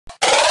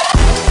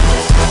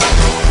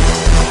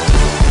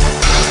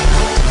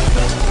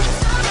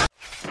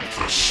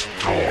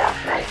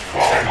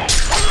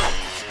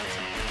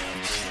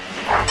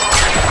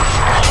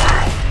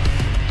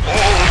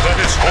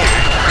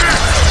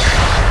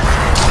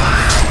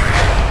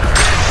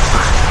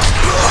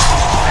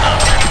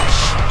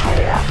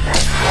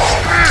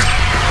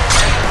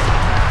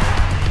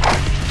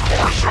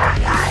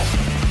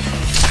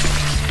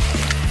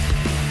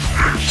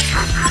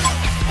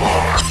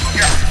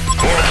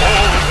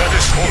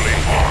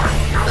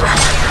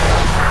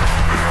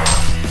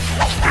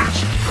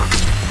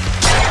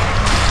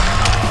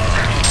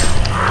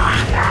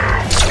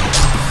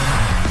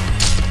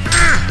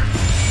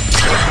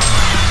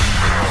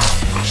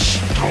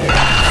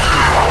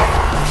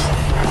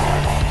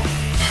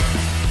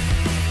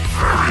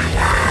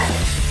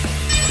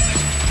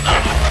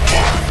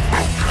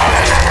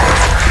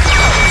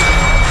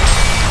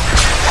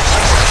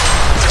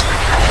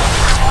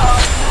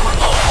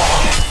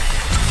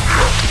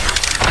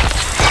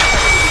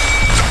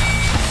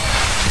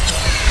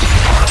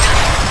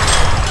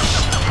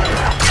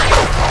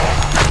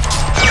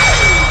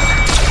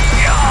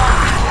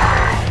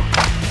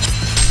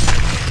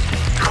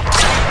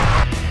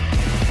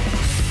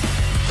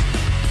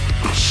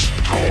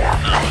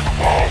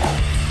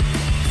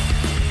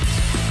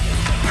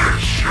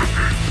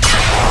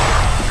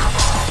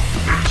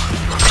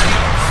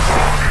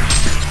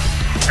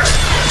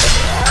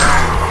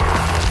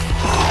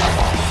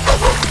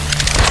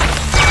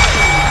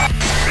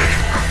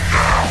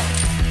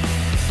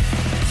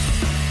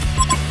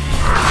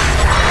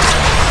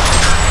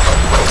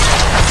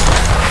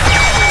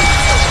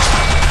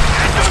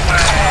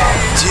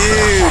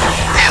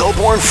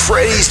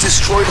Freddy's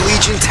destroyed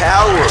Legion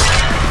Tower.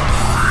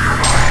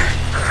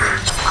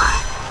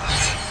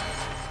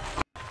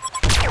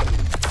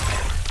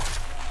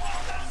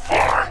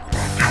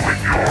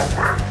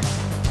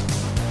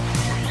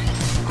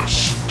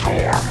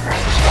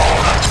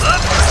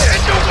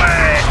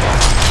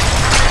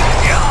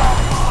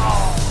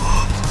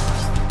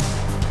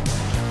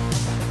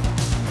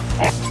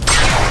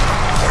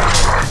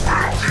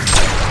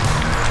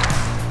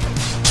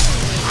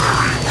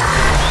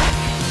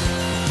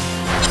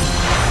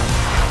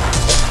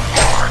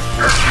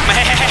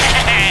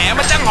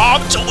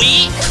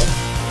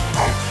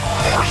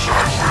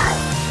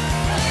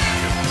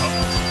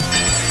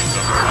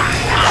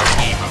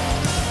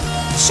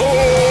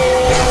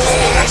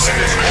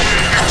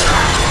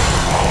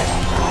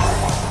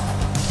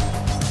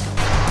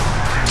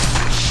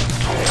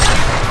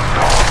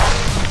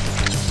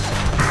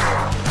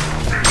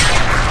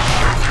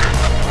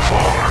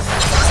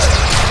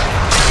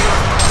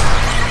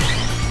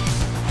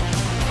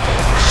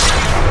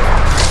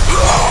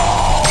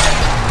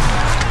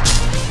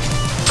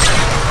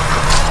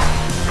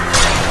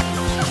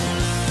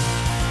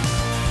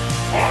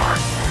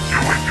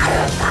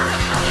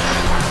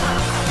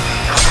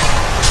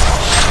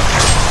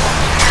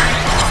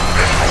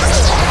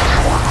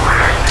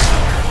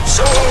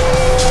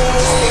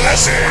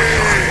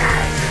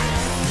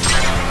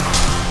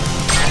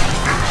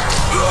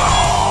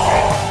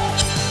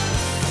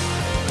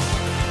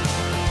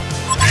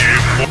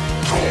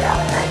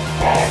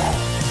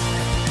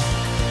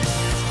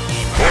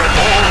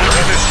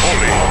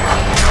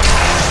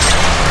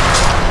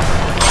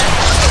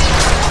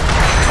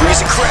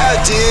 Raise a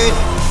crowd, dude!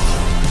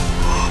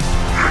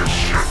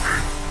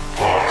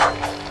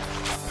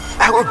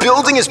 Our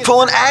building is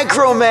pulling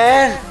aggro,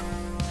 man!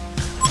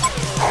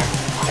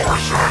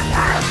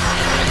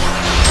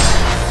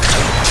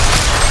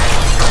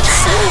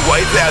 4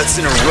 wipeouts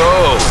in a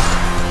row!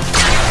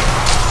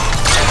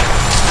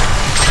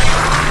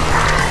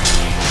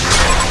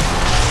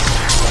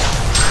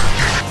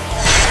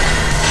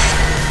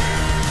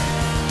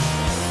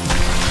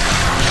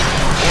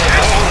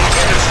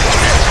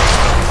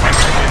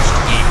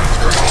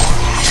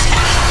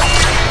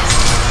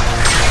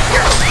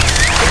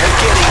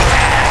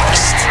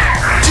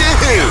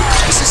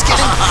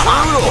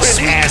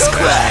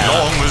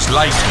 Long as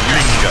life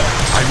linger,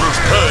 I will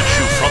purge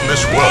you from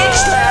this world.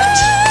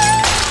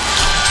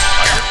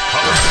 I have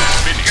come to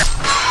finish.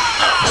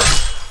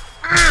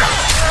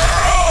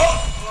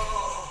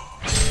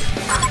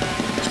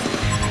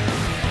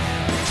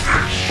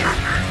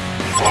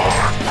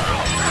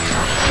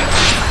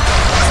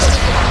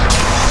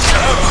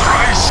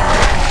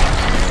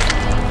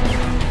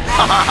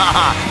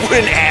 What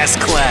an ass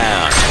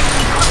clown!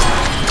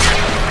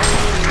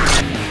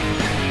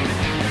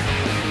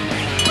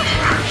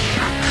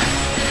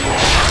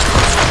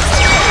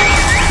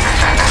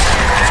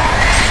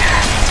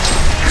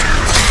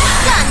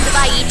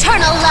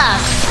 Eternal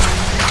love.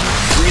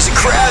 Freeze a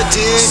crowd,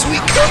 dude.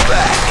 Sweet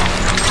comeback.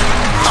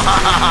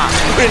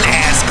 What an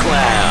ass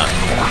clown.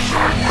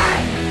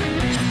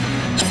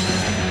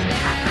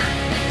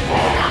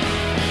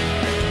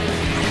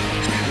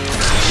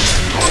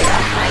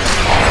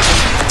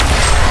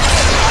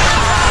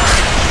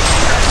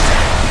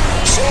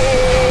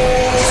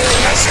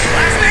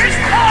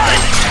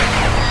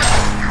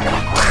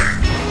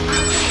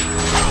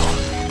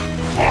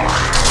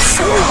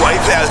 Four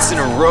wipeouts in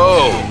a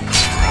row.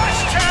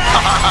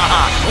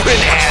 What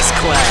an ass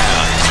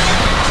clown!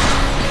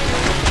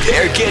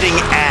 They're getting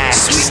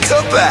axed! Sweet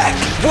comeback!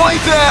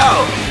 Wipe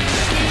out!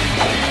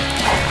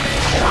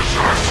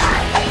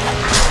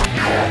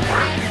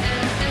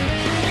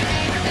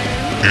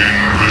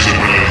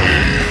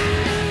 Invisibility.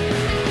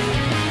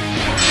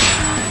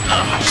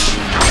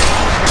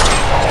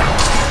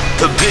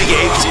 The big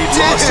ape dude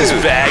lost his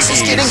baggies. This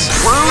is getting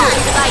brutal!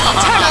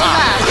 Eternal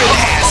love! What an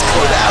ass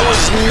clown! That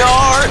was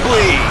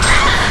gnarly!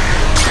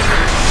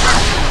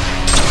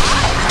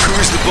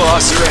 Who's the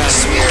boss around?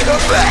 Sweet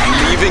comeback!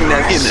 Leaving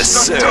them in the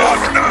surf.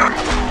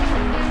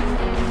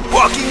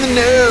 Walking the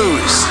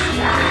nose.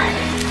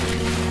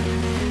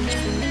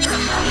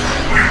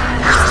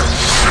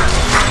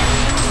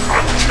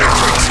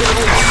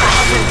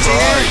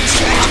 Taking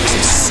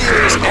some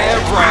serious air,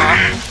 bro.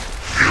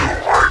 You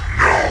are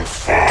no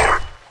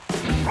fun.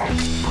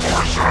 Of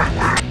course I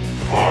will.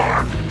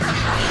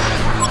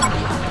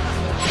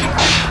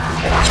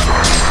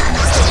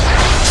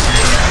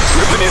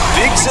 Ripping it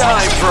big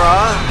time,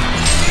 brah.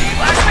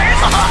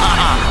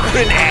 What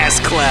an ass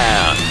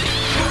clown.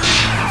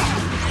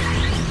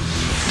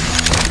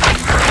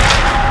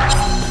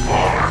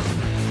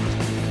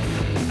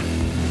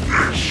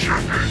 This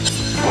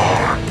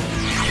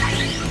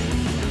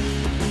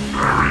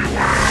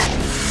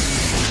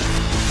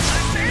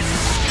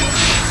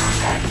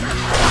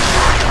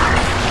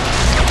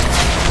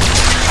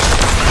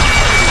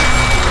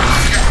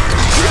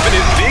Ripping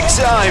it big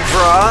time,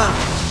 brah.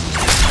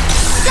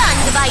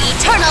 Stunned by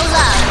eternal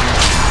love.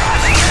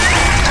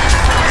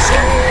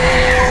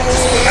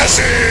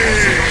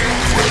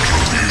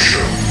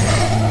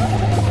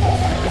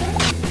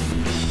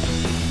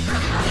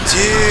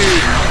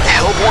 Dude,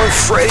 Hellborn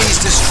Freddy's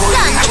destroyed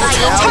Stunned Legion by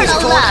Towers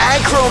eternal going love.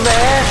 aggro,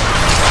 man.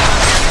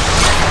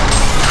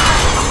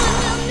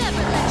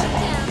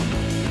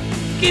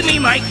 Give me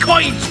my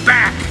coins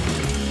back!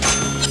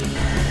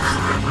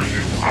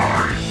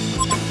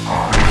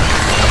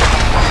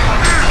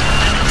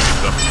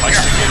 The fight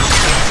against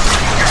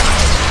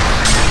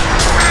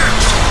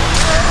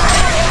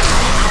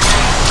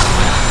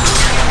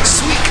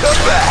Sweet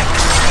cutback.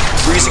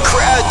 Freeze the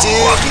crowd, dude.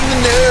 Blocking the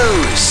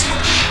nose.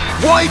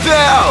 Wipe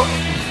out.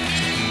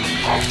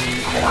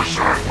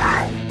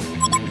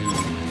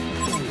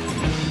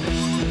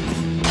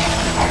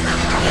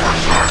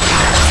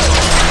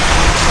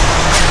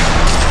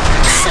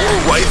 Four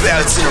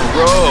wipeouts in a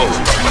row.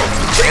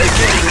 They're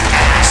getting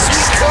ass.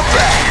 Sweet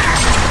cutback.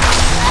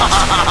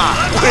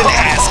 What an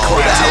ass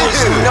clap.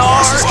 Dude,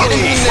 this is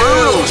getting the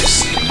nose.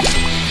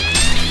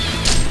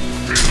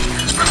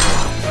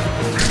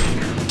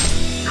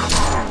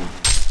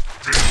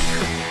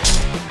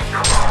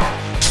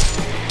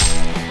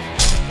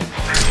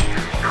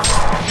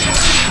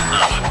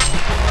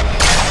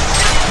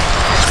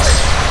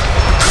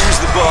 Who's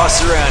the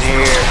boss around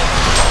here?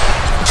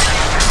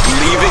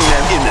 Leaving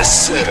them in the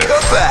sweet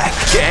cutback.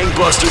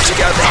 Gangbuster took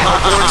out the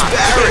Hellborn's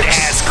barracks.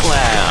 Ass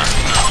clown.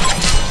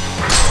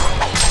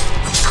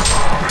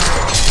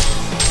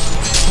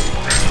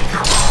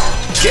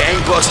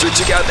 Gangbuster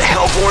took out the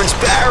Hellborn's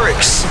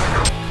barracks.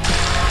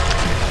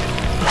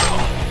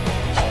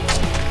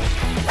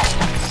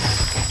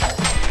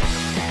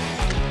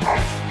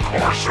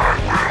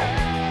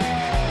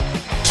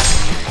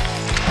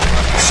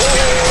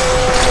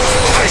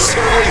 It's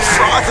totally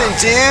frothing,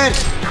 dude.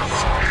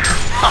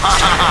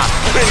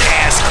 What an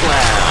ass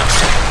clown.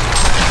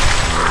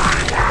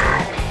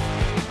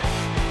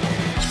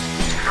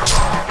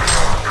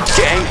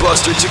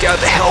 Gangbuster took out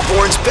the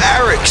Hellborn's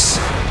barracks.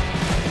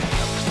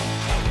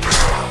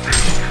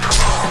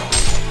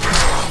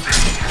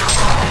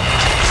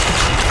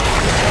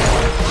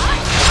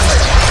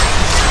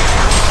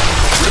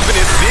 Ripping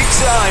it big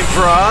time,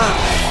 brah.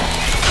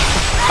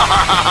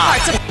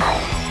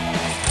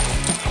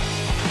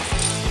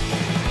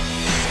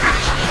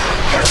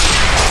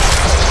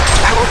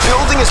 Our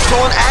building is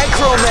pulling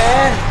aggro,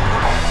 man.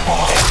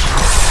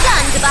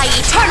 Stunned by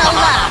eternal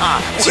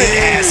love. What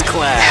an ass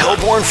clown.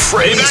 Hellborn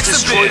Freddy's Payback's a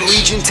destroyed bitch.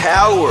 Legion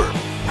Tower.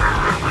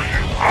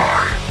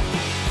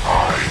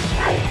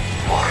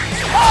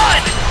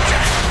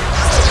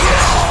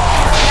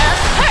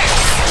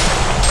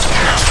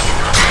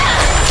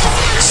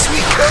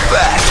 Sweet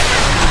comeback.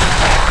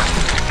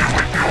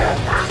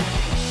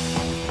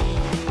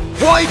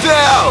 Wipe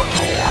out.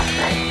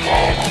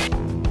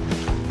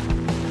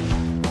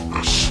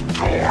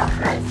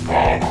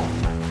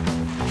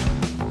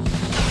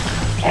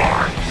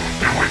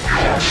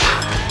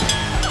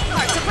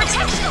 Hearts of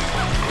protection.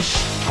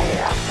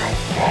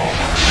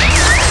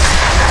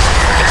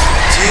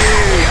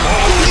 Dude,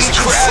 these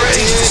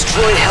Freddy's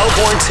destroyed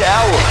Hellborn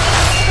Tower.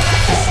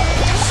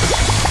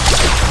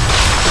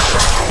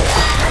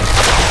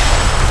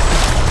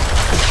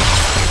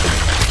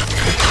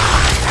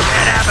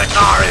 That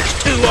avatar is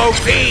too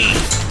OP!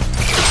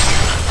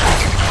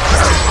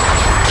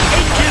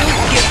 They do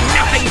give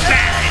nothing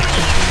back!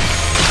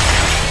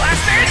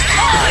 Blasters,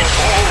 on!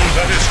 all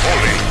that is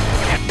holy.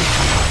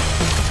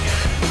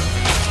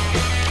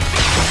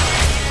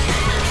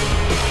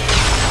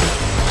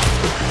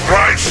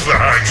 Price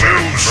that 2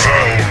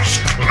 souls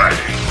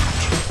claimed.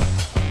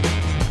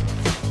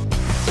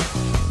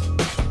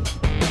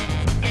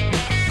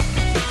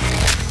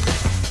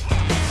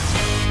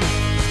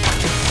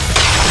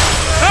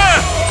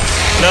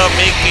เริ่ม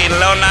มีกลิน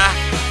แล้วนะ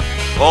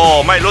โอ้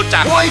ไม่รู้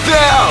จัก Wipe ต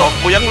out. ก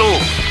กูยังลู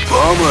ก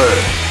Bummer.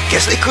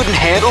 Guess they couldn't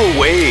handle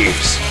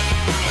waves.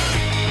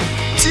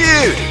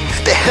 Dude,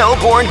 the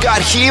Hellborn got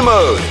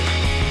hemoed.